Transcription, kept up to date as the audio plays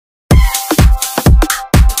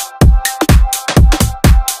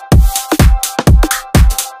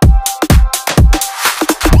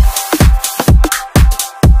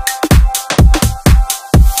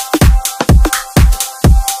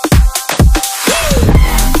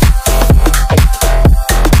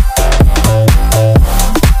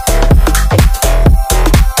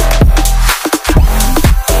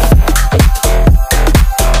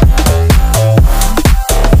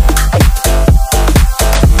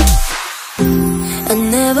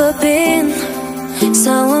never been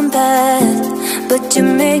someone bad, but you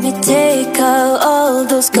made me take out all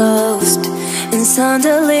those ghosts, and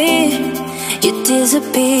suddenly you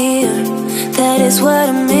disappear. That is what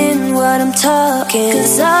I mean, what I'm talking.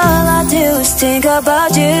 Cause all I do is think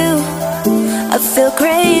about you. I feel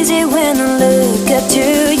crazy when I look at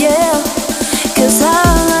you, yeah. Cause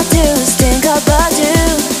all I do is think about you.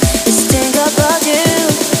 Is think about you.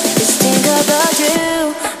 Is think about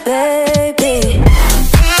you, baby.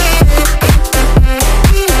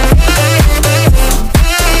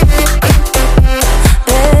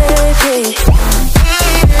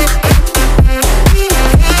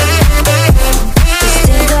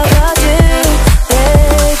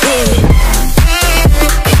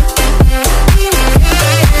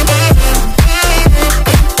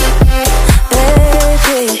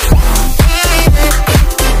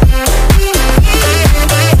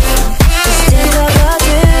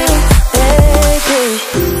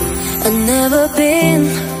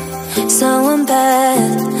 Someone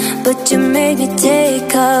bad, but you made me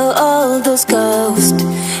take out all those ghosts,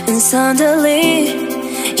 and suddenly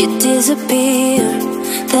you disappear.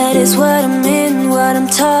 That is what I mean, what I'm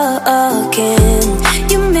talking.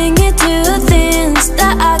 You make me do things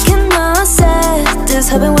that I cannot say. This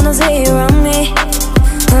happen when I say you're on me.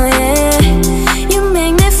 Oh yeah, you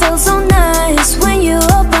make me feel so nice when you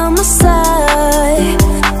are by my side.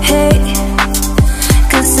 Hey,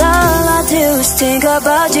 cause all I do is think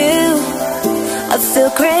about you. I feel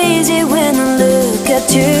crazy when I look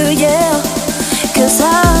at you, yeah.